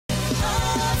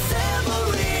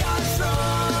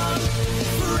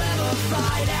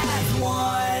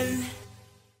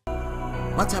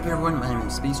What's up everyone, my name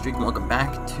is Speedstreak and welcome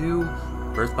back to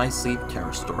Birth by Sleep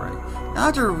Terra story. Now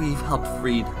after we've helped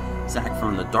freed Zack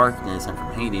from the darkness and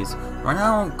from Hades, we're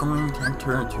now going to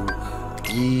enter into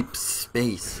deep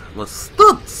space with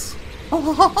Stutz!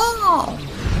 Oh!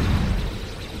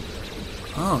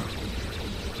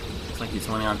 Looks like he's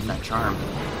holding on to that charm.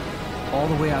 All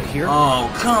the way out here?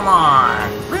 Oh, come on!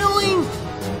 Really?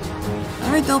 I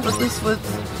already dealt with this with...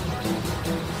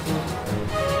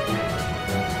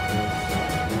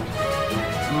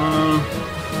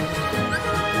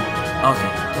 Okay,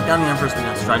 take down the Emperor's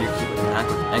weakness, try to keep attack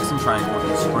with X and triangle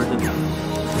and squirt it down.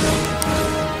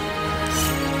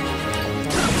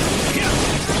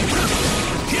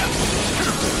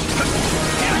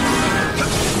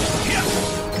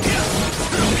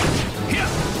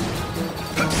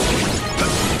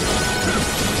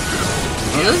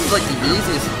 Well, this is like the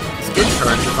easiest skid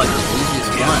charge, it's like the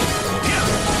easiest one.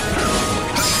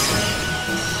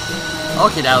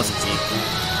 Okay, that was easy.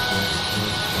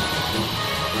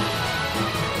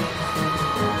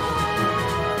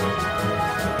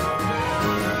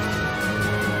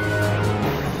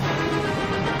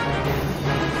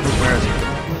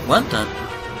 What the?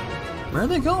 Where are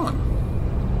they going?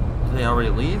 Did they already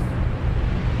leave?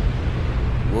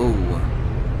 Whoa.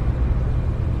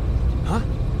 Huh?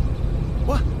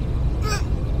 What?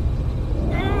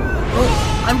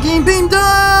 Oh, I'm getting beamed up!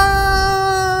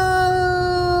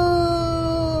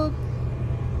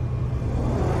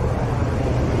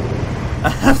 I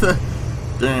have to...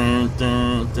 Dun,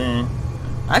 dun, dun.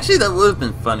 Actually, that would have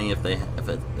been funny if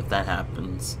that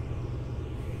happens.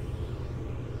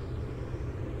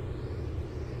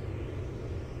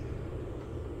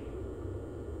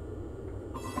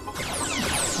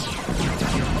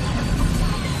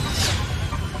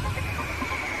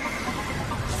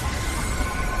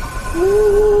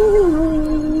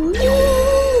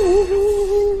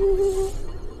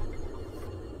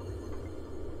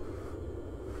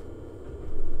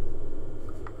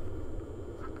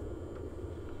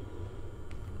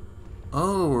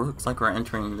 Oh, looks like we're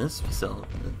entering this facility,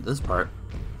 this part.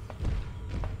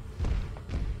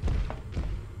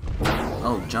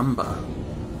 Oh, Jumba.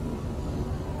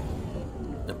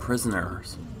 The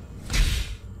prisoners.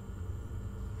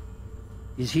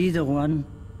 Is he the one?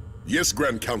 Yes,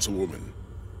 Grand Councilwoman.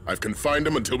 I've confined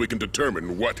him until we can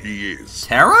determine what he is.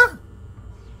 Terra?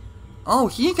 Oh,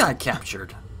 he got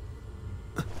captured.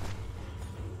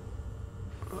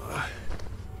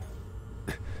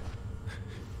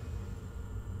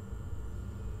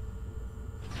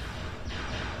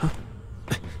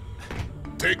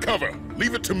 Take cover.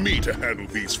 Leave it to me to handle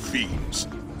these fiends.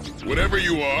 Whatever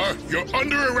you are, you're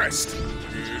under arrest.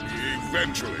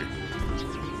 Eventually.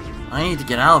 I need to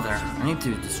get out of there. I need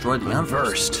to destroy the Emperor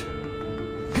First.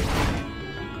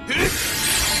 Let's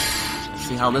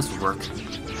see how this would work.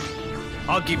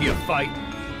 I'll give you a fight.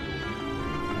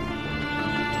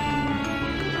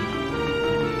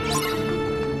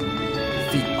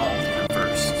 Defeat all of them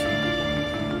first.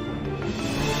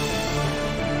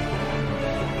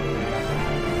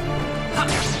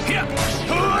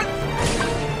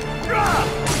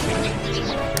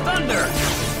 Thunder!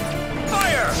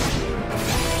 Fire!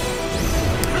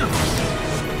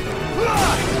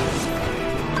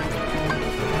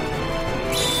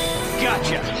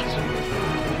 Gotcha!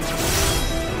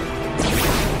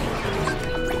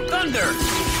 Thunder!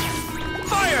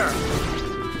 Fire!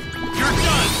 You're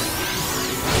done!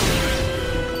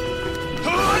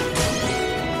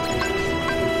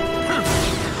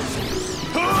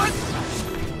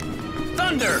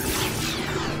 Thunder!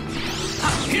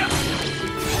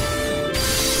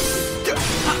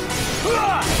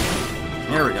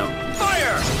 There we go.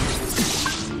 Fire!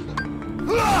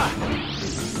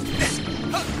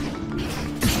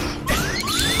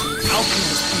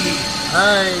 I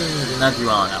did not do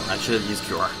well enough. I should have used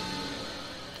Cure.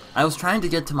 I was trying to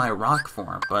get to my rock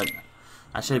form, but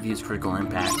I should have used Critical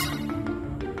Impact.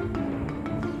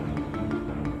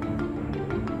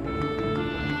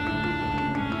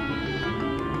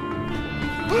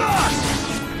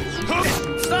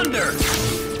 Thunder!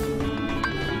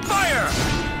 Fire!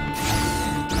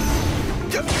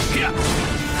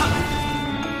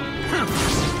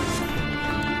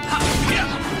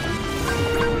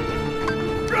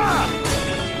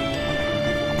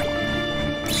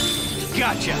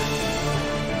 Gotcha!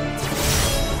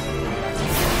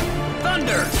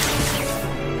 Thunder!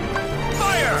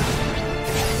 Fire!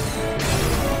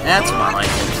 That's more like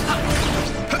it.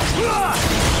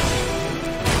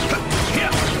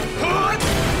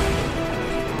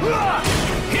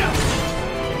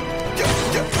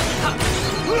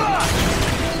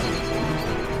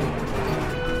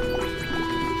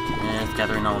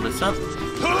 gathering all this up.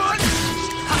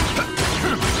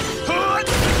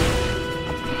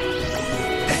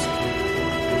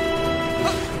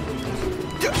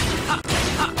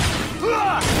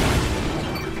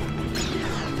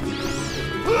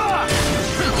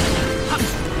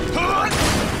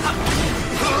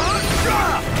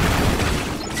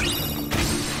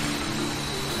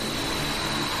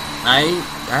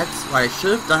 That's what I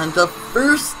should have done the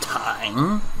first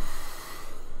time.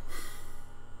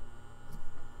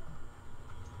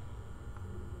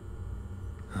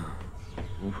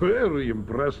 Very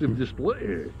impressive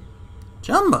display.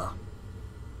 Jumba.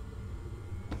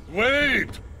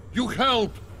 Wait! You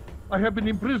helped! I have been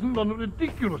imprisoned on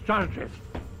ridiculous charges.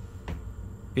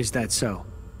 Is that so?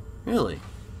 Really?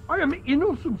 I am an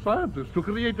innocent scientist who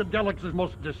created the galaxy's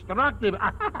most destructive,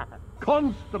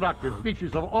 constructive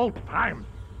species of all time.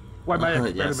 Why my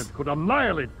experiment Yes. could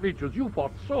annihilate creatures you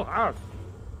fought so hard.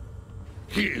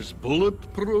 He is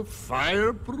bulletproof,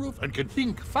 fireproof, and can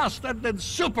think faster than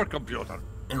supercomputer.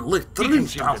 And look, He can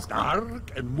see in the 3,000.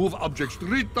 dark and move objects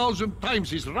 3,000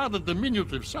 times his rather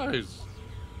diminutive size.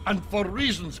 And for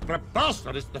reasons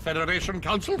preposterous, the Federation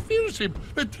Council fears him.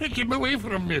 They take him away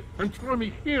from me And throw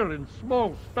me here in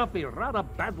small, stuffy, rather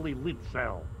badly lit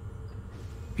cell.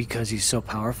 Because he's so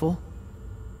powerful?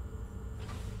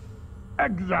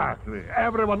 Exactly.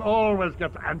 Everyone always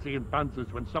gets antsy and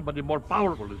fancies when somebody more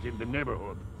powerful is in the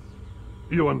neighborhood.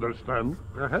 You understand,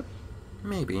 perhaps?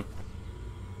 Maybe.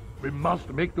 We must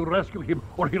make to rescue him,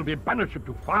 or he'll be banished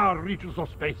to far reaches of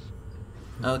space.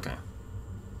 Okay.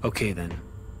 Okay then.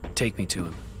 Take me to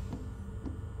him.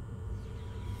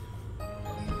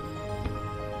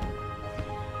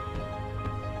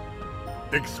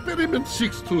 Experiment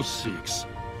 626.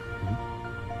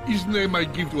 His name I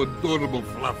give to adorable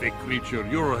fluffy creature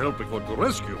you're helping her to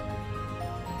rescue.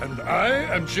 And I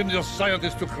am genius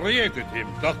scientist who created him,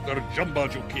 Dr. Jumba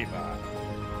Jukiba.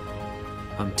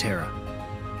 I'm Terra.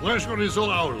 Pleasure is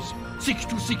all ours.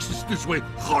 626 is this way.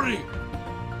 Hurry!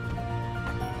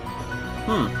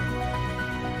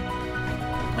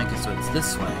 I guess so it's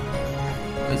this way.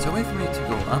 Is there a way for me to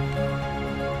go up?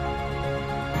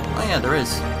 Oh yeah, there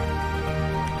is.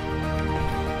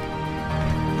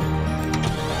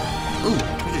 Ooh,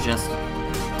 treasure chest.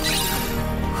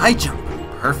 High jump!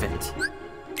 Perfect.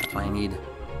 That's what I need.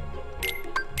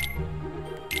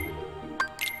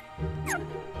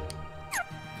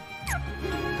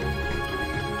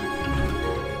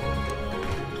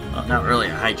 Well, not really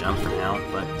a high jump for now,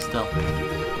 but still.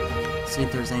 See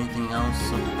if there's anything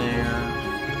else up there.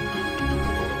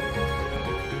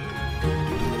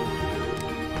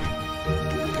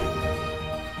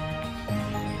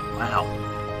 Wow.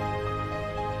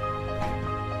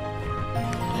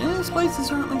 Yeah, this place is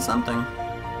certainly something.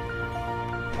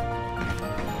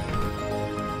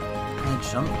 Can I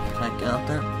jump? Can I get up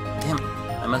there? Damn,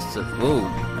 I must have. Whoa,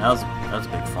 that was a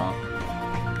big fall.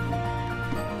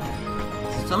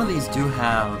 So some of these do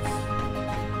have.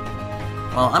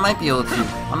 Well, I might be able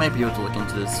to look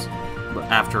into this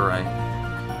after I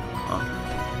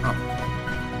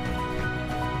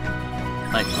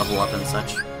like level up and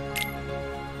such.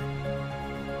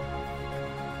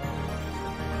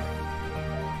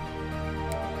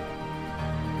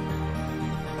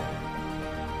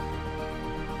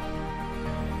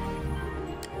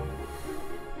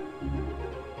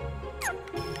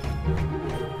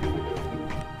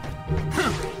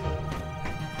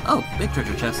 Oh, big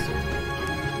treasure chest.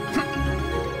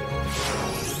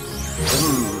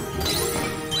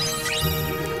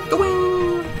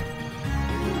 Going.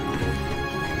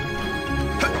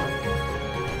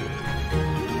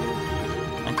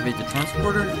 Activate the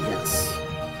transporter? Yes.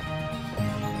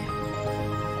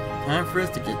 Time for us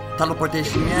to get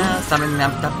teleportation. Yeah, summon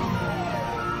mapped up.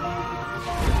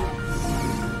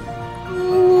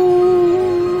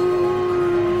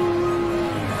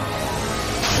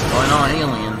 Going on,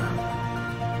 alien.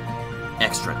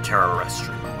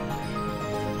 Extraterrestrial.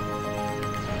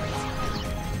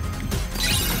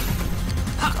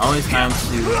 Always time to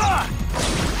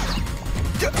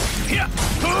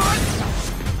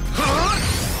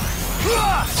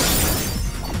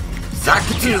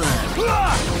Zakatun.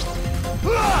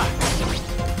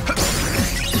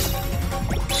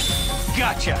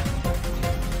 Gotcha!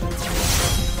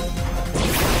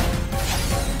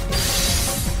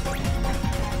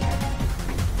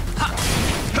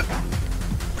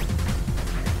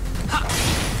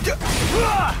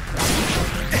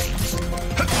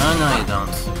 Oh no, you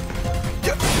don't.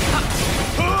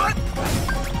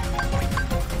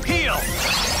 Heal!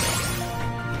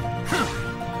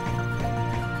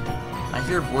 I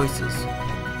hear voices.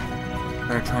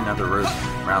 Better try another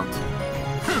route.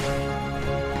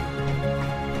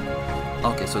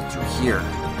 Okay, so it's through here.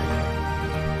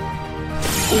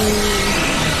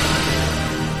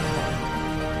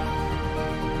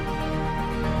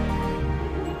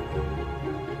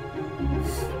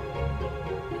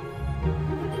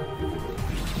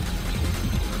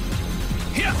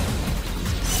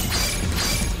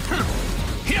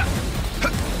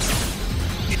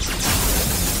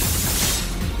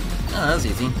 Oh, that was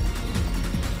easy.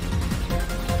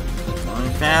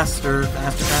 Going faster,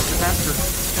 faster, faster, faster.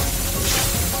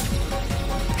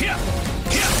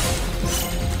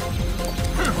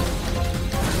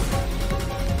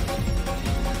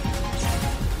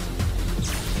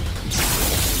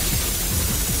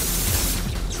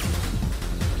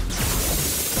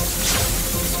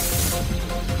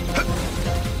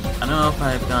 I don't know if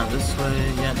I've gone this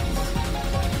way yet.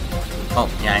 Oh,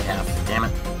 yeah, I have. Damn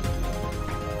it.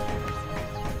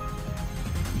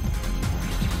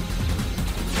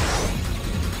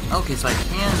 Okay, so I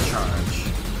can charge.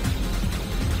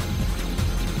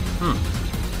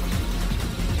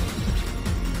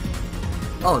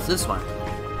 Oh, it's this one.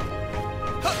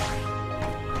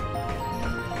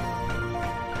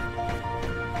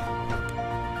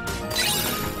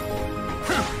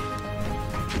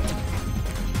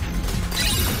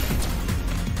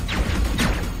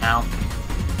 Ow.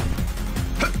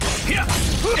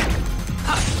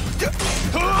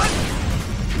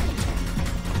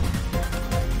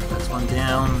 That's one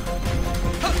down.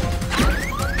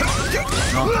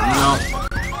 No, no.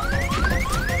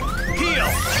 Heal!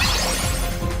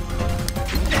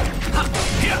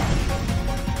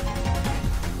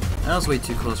 That was way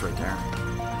too close right there.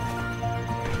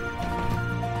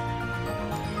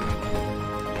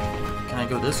 Can I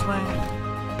go this way?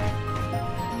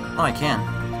 Oh, I can.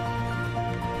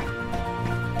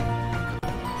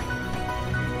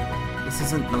 This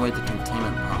isn't the way to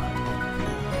containment pod.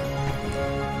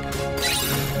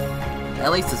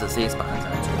 At least it's a safe spot,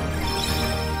 actually.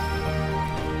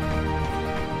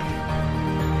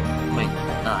 Wait,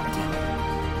 ah, damn.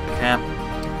 Crap.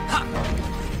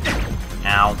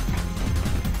 Ow.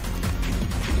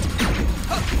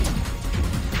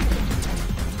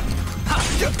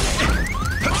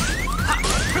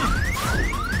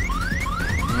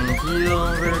 And heal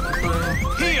very quickly.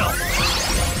 Heal!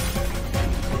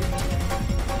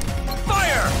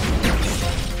 Fire!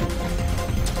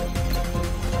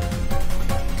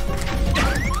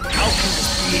 How can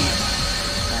this be?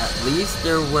 At least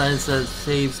there was a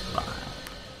save spot.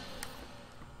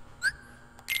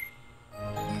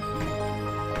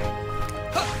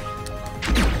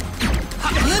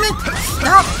 Damn it!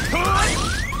 Stop!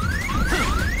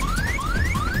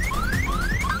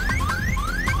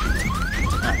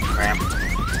 Ah, crap.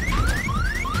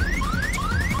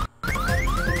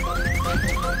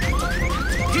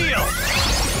 Heal!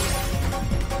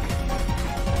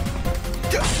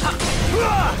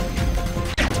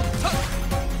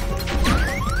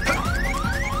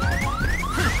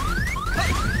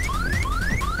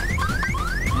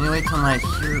 Anyway, till my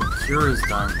cure is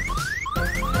done.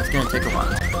 It's gonna take a while.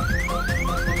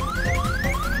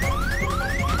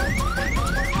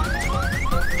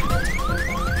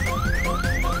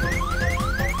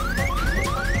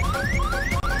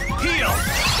 Heal!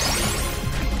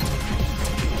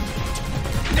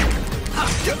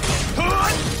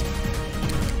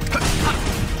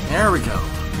 There we go.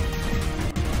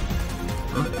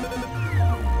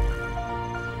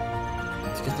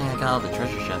 It's a good thing I got all the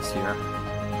treasure chests here.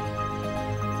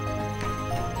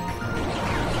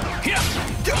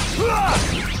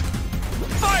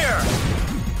 Fire!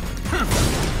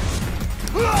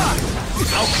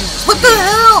 What the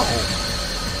hell?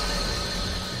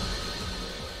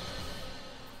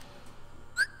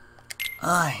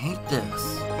 I hate this.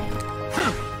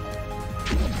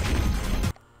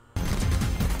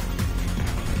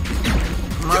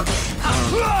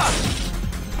 Come on.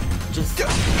 Just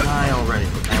die already,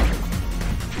 okay?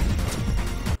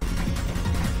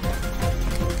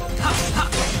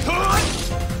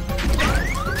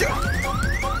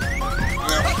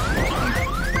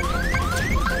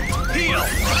 Heal!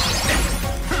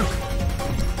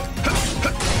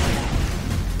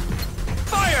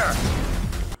 Fire!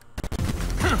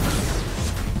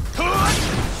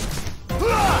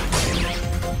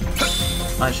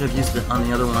 I should have used it on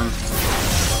the other one.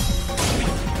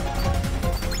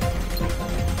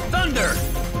 Thunder!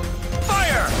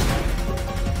 Fire!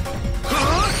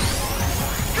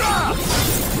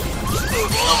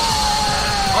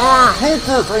 Oh, I hate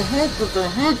this! I hate this! I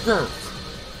hate this!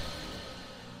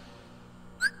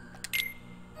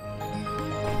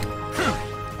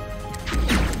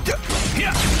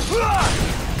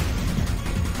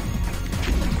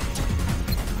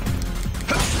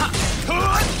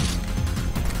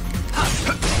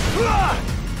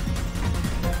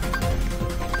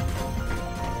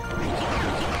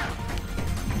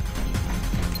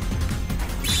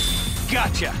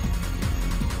 Gotcha.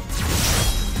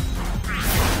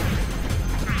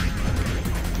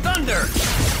 Thunder.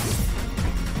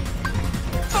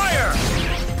 Fire.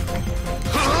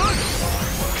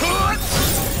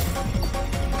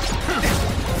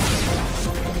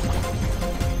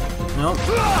 Nope.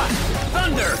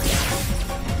 Thunder.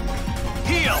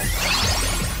 Heal.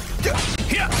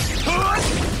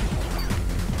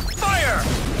 Fire.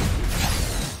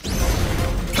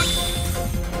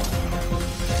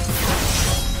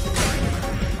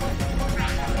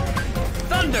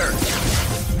 Thunder.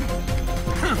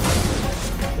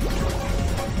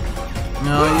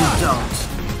 No, you don't.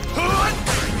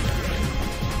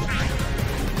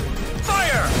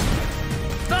 Fire.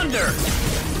 Thunder.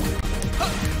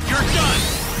 You're done.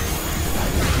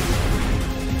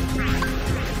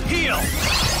 Heal.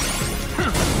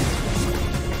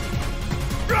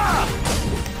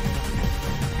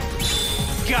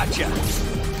 Gotcha.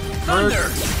 Thunder.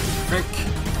 Frick.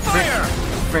 Fire.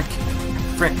 Frick.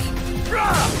 Frick.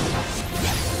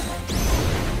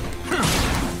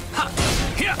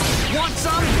 Here. Want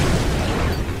some?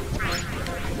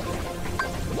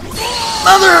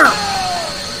 Mother!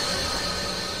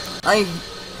 I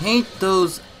hate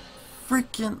those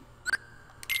freaking...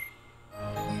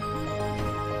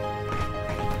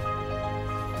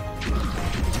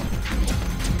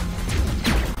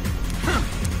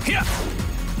 Here.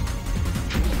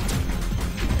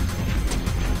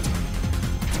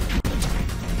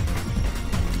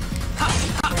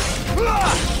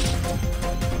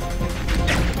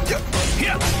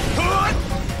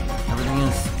 Everything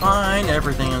is fine,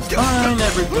 everything is fine,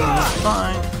 everything is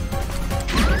fine.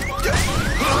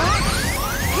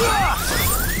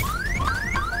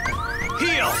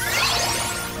 Heal.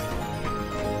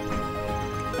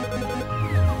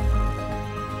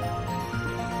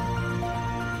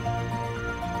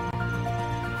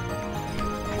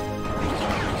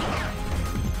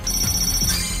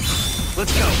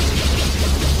 Let's go.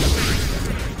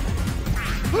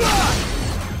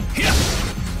 Here.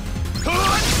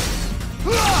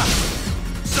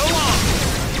 So long.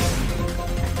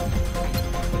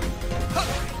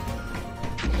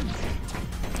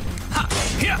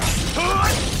 Here.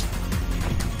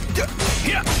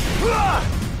 Here.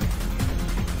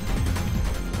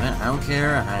 I don't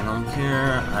care, I don't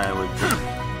care,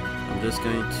 I'm just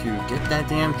going to get that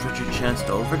damn treasure chest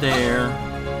over there.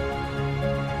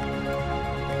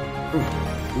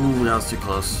 Ooh, that was too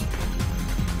close.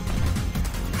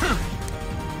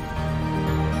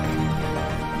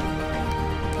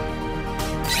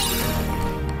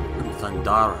 Ooh,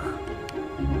 Thundara.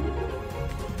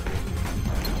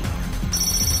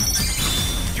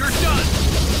 You're done.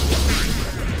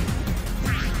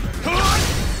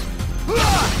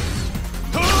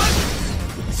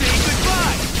 Say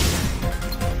goodbye.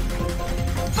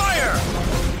 Fire.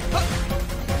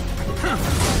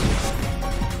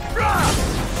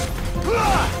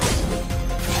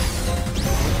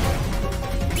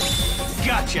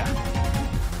 Gotcha.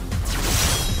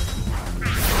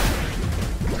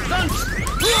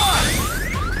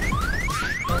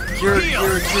 Cure.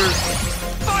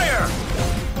 Fire.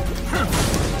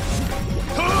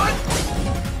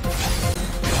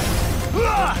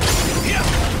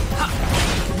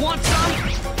 Want some?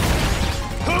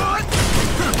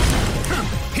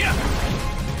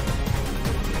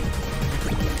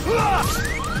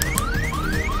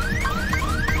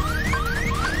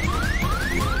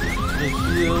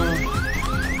 Heal.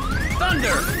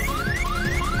 Thunder.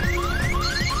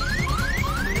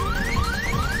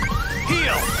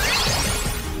 Heal.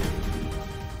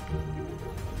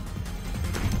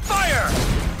 Fire.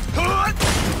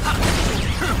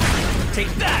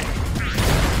 Take that.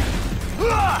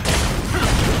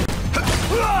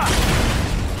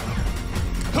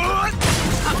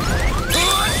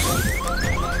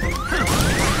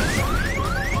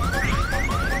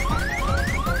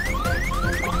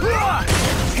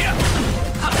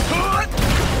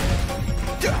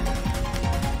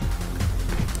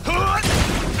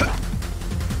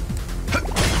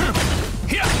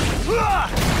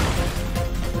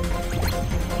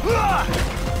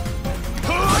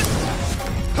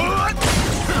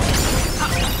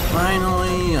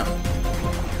 Finally!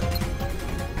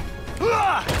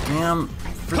 Damn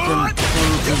freaking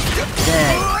thing is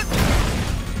dead.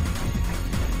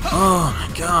 Oh my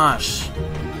gosh.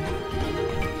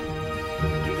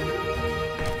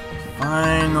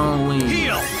 Finally.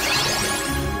 Heal.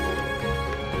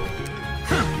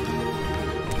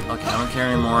 Okay, I don't care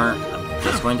anymore. I'm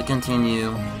just going to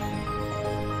continue.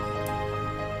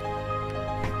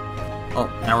 Oh,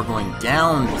 now we're going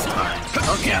down this time.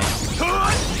 Okay.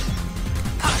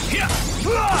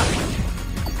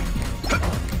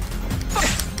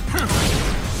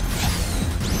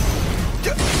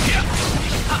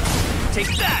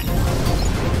 Take that!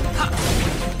 Ha!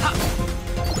 Ha!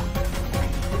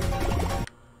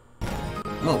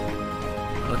 Whoa.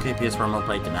 Okay, PS4 remote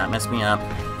play did not mess me up.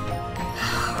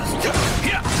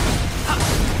 Yeah! Ha!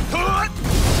 Hut!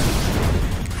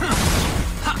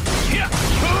 Ha! Yeah!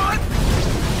 Hut!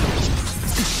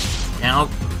 Now.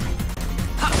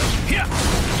 Ha! Yeah!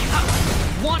 Ha!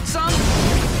 Want some?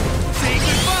 Say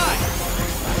goodbye!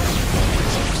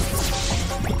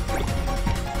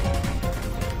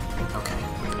 Okay.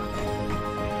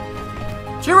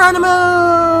 Geronimo!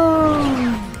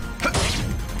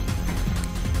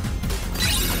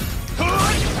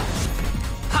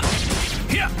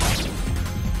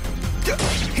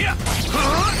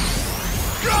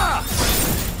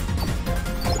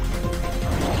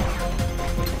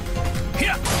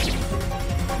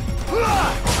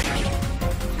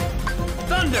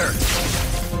 Thunder!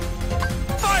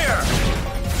 Fire!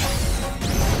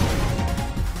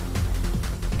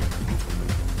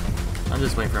 I'll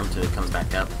just wait for him till he comes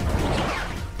back up.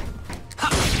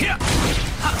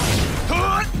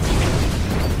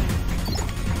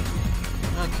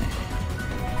 Okay.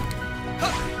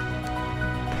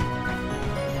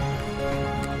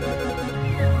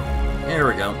 Here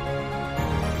we go.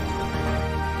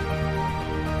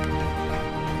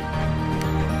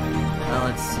 Well,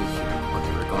 let's see here.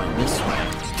 Okay, we're going this way.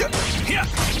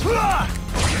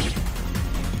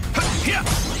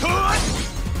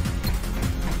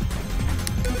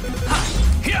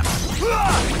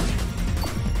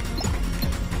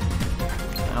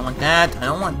 I don't want that. I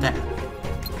don't want that.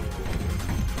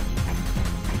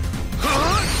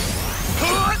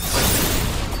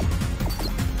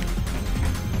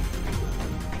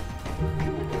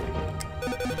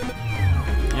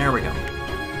 There we go.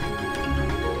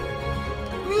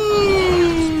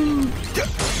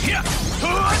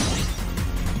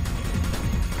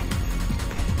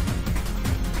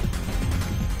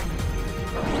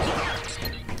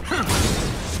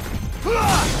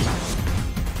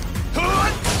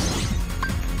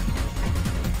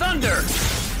 Thunder!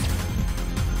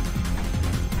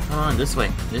 Come on, this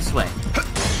way. This way.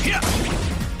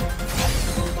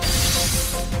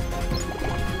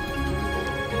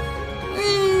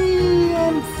 Whee!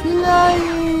 I'm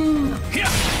flying!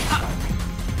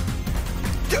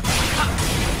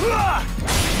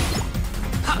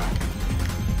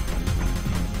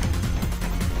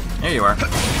 There you are.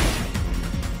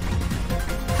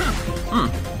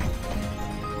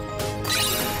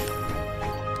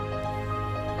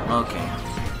 Okay.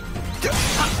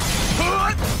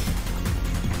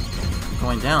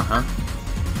 Going down, huh?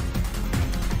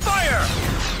 Fire!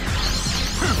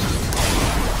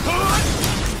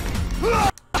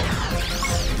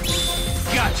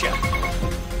 Gotcha!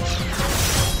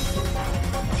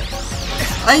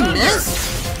 I missed?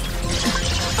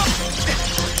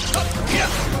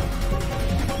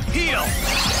 Heal!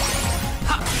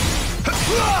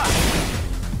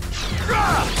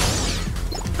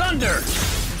 Thunder!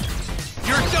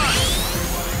 You're done!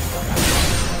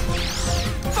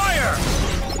 Fire!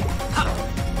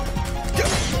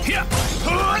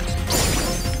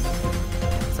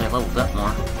 So I leveled up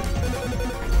more.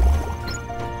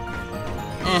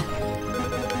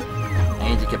 I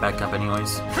need to get back up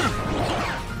anyways.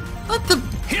 What the?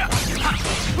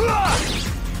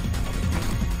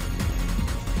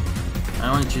 I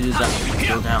don't want you to do that.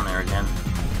 Go down there again.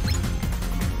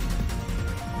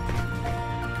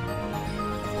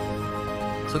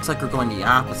 This looks like we're going the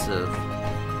opposite of...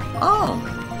 Oh!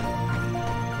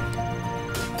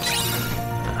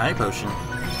 The high potion. I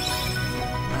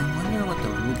wonder what the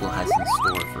Moogle has in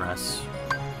store for us.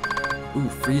 Ooh,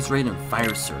 freeze rate and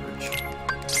fire surge.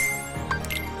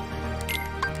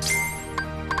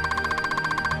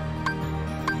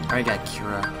 I already got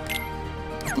Kira.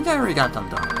 I think I already got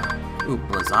Dundara. Ooh,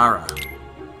 Blizzara.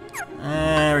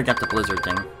 I already got the Blizzard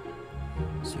thing.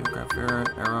 Supergrapher,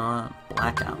 Arrow,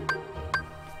 Blackout.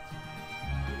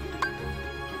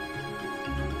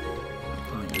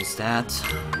 Let me use that.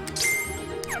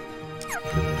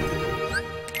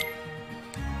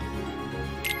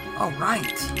 Oh,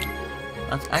 right!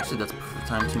 That's the perfect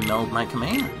time to meld my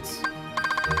commands.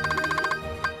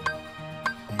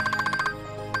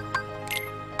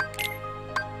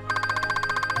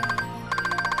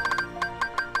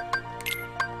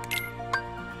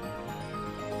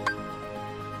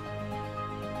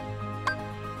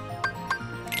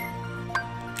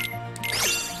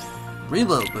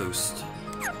 Reload boost.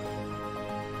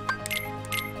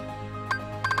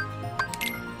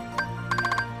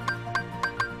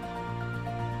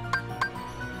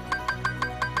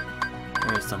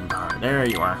 There's some darn. There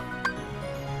you are.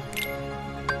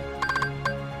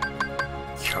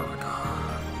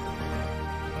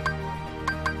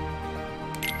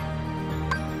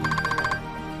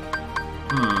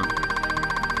 There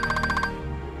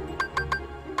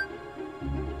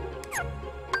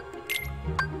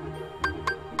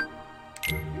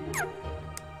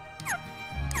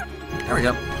we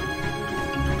go.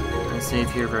 Let's save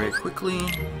here very quickly.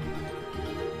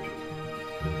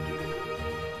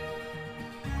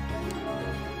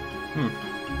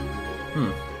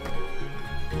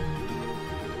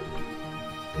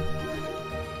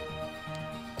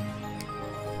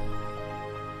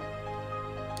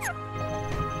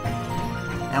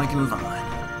 Now we can move on.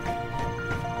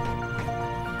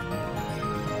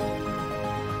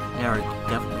 Yeah, we're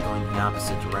definitely going in the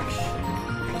opposite direction.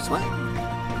 This way?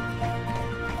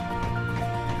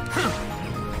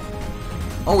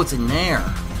 Oh, it's in there.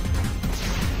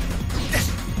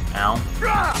 Ow.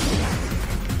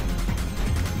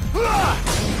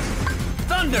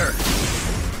 Thunder!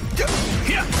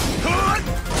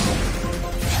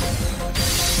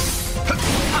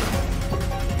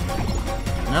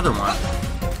 Another one.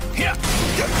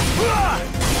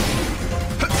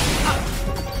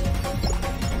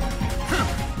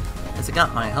 Has it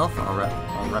got my health all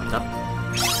wrapped up?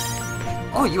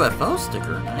 Oh, UFO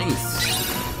sticker. Nice.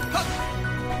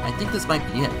 I think this might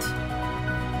be it.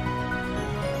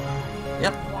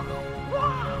 Yep.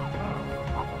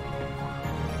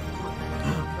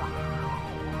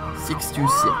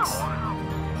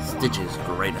 Stitch's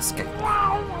Great Escape.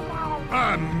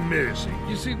 Amazing,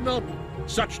 is it not?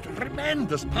 Such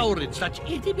tremendous power in such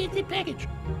itty-bitty package.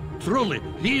 Truly,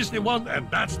 he is the one and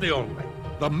that's the only.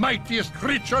 The mightiest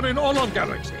creature in all of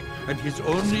galaxy. And his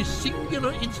only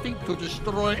singular instinct to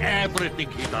destroy everything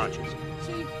he touches.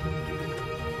 See?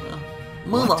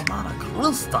 Mula Mana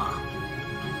Krista.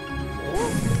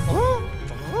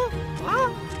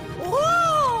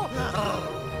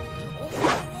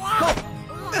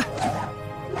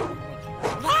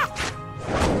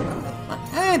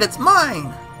 Hey, that's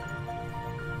mine!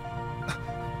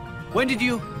 When did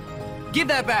you... Give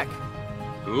that back!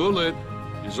 Too late.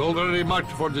 He's already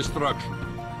marked for destruction.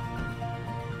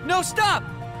 No, stop!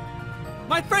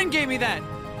 My friend gave me that!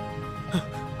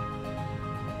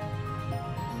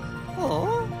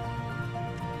 Oh.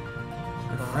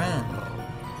 Your friend.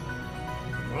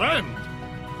 Friend?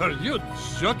 Are you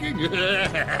joking?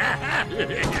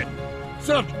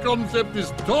 Such concept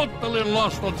is totally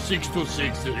lost on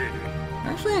 626.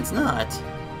 Actually, it's not.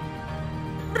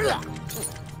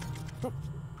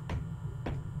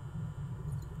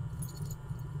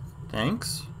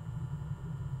 Thanks.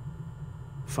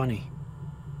 Funny.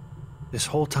 This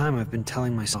whole time I've been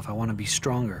telling myself I want to be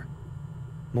stronger,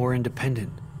 more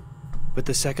independent. But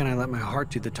the second I let my heart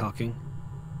do the talking,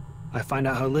 I find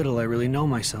out how little I really know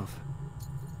myself.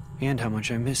 And how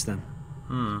much I miss them.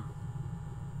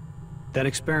 That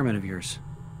experiment of yours.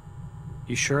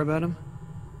 You sure about him?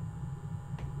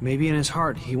 Maybe in his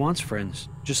heart he wants friends,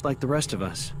 just like the rest of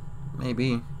us.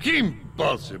 Maybe.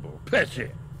 Impossible,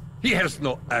 Petty. He has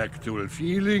no actual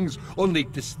feelings, only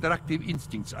destructive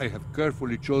instincts I have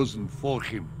carefully chosen for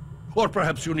him. Or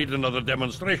perhaps you need another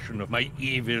demonstration of my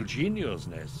evil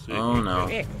geniusness. Oh no.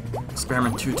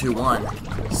 Experiment 221.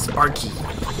 Sparky.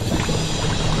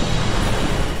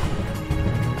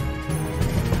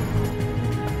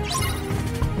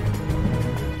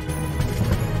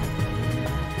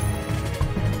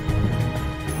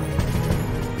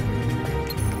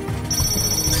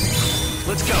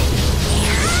 Let's go!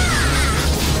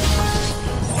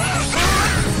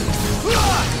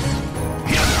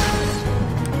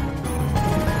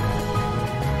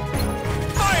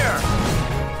 Fire!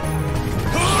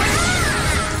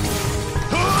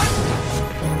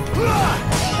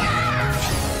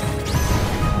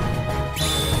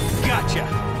 Gotcha!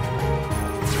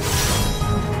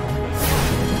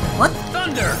 What?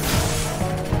 Thunder!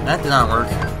 That did not work.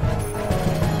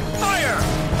 Fire!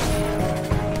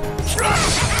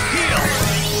 Heal!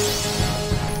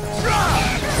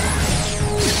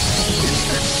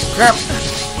 Crap!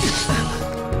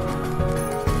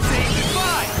 Say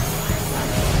goodbye!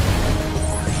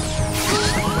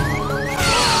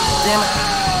 Damn it!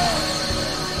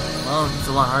 Well, it's a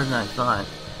lot harder than I thought.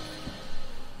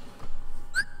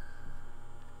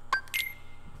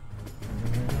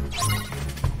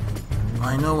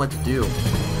 I know what to do.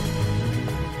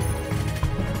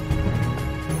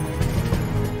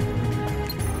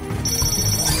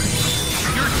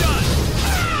 You're done!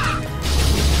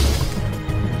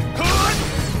 Hood!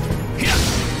 Yeah!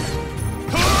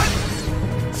 Hood!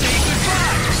 Say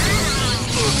goodbye!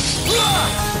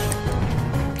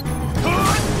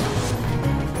 Hood!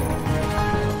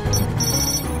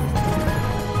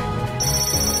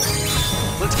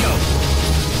 Let's go!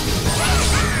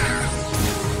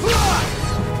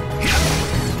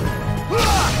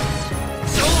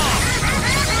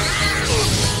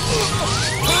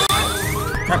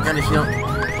 Crap, gotta heal.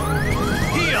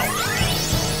 Heal!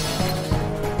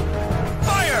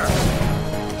 Fire!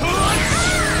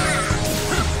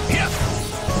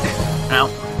 Ow.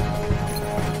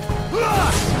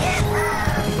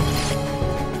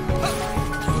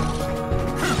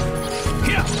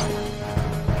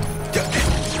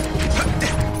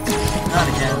 Not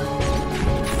again.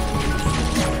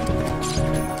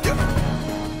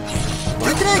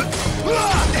 Where did I?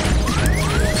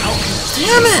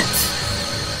 Damn it!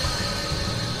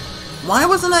 Why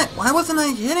wasn't I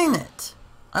hitting it?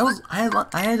 I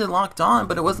had it locked on,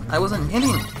 but I wasn't hitting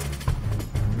it.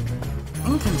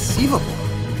 Inconceivable.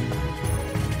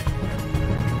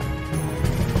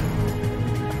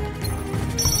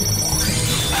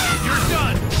 You're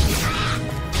done!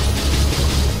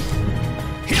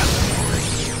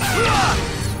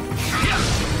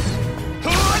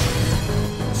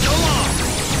 So long!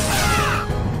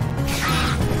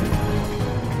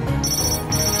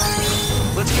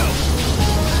 Let's go!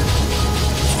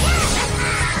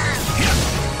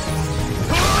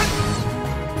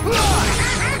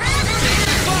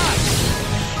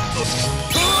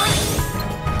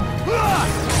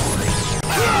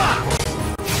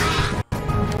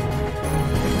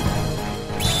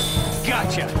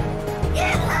 Gotcha!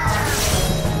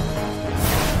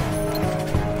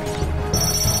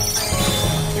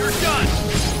 You're done!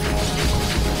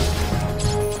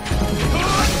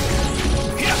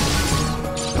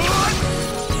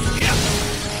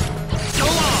 So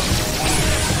long!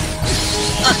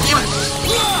 Ah, damn it!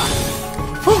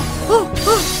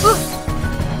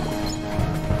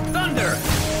 Thunder!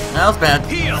 That was bad.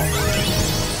 Heal!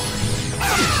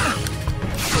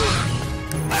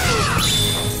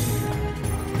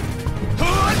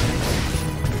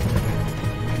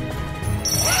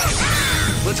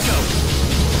 Let's go!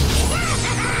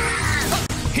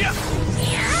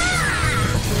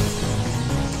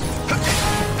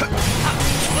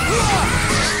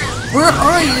 Where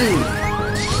are you?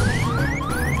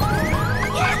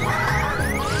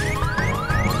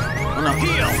 Oh no.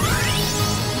 Heal!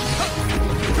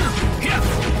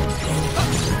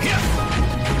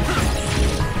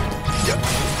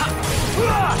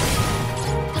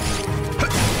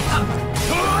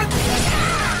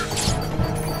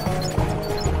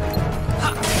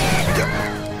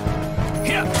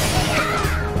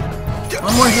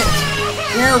 One more hit.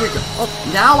 There we go. Oh,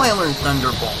 now I learned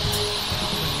Thunderbolt.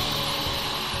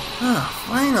 Ah,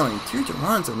 finally,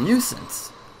 2-to-1's a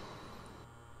nuisance.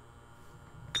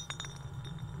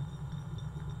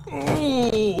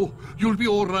 Oh, you'll be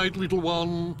all right, little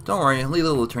one. Don't worry,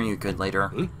 Lilo will turn you good later.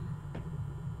 Huh?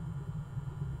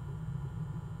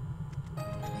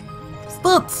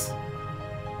 Stutz!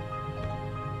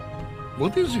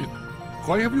 What is it?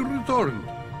 Why have you returned?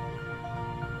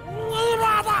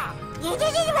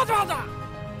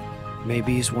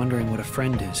 Maybe he's wondering what a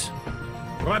friend is.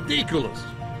 Ridiculous.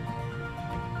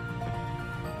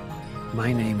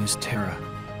 My name is Terra.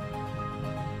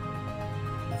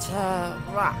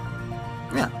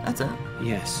 Yeah, that's it.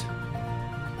 Yes.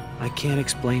 I can't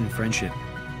explain friendship.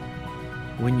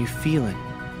 When you feel it,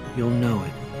 you'll know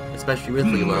it. Especially with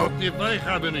Lilo. Not if I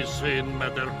have any say in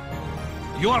matter.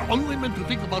 You are only meant to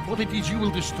think about what it is you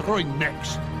will destroy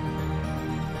next.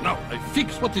 Now, I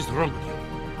fix what is wrong with you.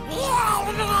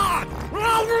 Red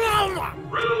alert!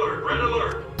 Red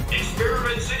alert!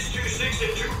 Experiment 626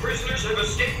 and 2 prisoners have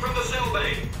escaped from the cell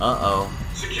bay. Uh-oh.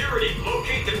 Security,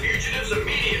 locate the fugitives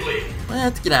immediately.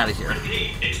 Let's get out of here.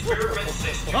 Repeat, experiment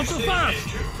 626 and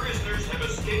 2 prisoners have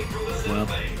escaped from the cell Well,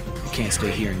 bay. you can't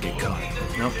stay here and get caught.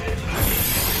 Nope.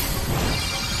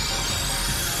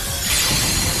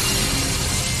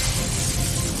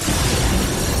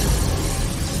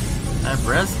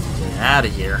 Press, get out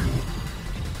of here.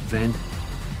 Ven,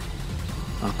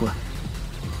 Aqua,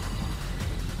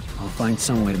 I'll find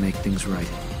some way to make things right.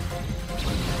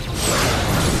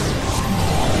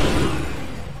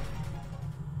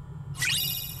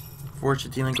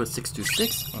 Fortune dealing with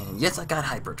 626, and yes, I got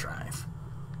hyperdrive.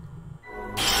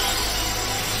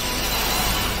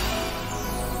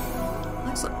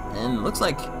 Looks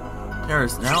like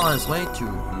Terra's now on his way to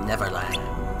Neverland.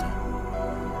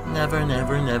 Never,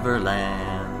 never,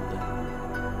 Neverland.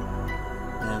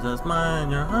 Let us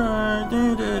mind your heart.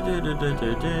 Do, do, do, do, do,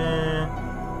 do, do.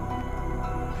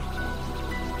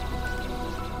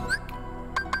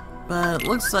 But it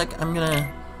looks like I'm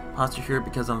gonna pause here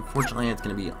because unfortunately it's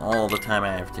gonna be all the time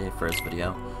I have to for this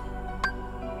video.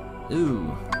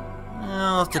 Ooh.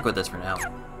 I'll stick with this for now.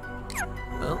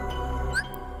 Well,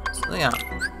 so yeah.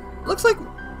 Looks like,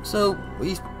 so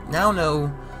we now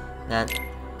know that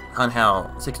on how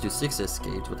 626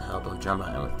 escaped with the help of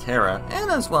Jumba and with Terra,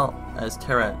 and as well as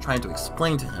Terra trying to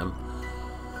explain to him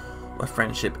what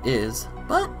friendship is,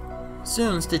 but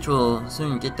soon Stitch will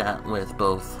soon get that with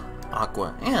both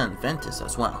Aqua and Ventus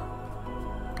as well,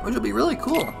 which will be really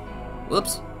cool.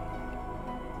 Whoops.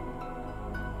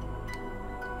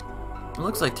 It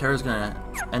looks like Terra's gonna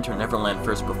enter Neverland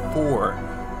first before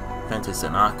Ventus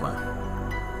and Aqua.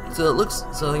 So it looks,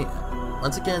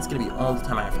 once again, it's gonna be all the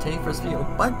time I have to take for this video,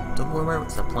 but don't worry,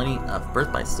 there's plenty of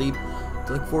Birth by Sleep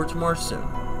to look forward to more soon.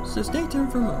 So stay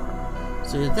tuned for more.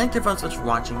 So thank you everyone so much for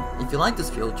watching. If you like this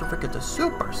video, don't forget to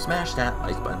super smash that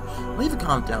like button. Leave a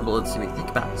comment down below to see what you think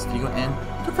about this video, and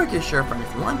don't forget to share a friend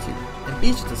if you want to. And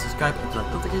be sure to subscribe and click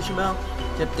the notification bell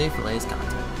to get updated for latest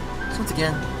content. So once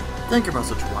again, thank you everyone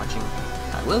so much for watching.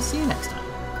 I will see you next time.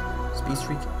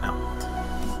 Speedstreak out.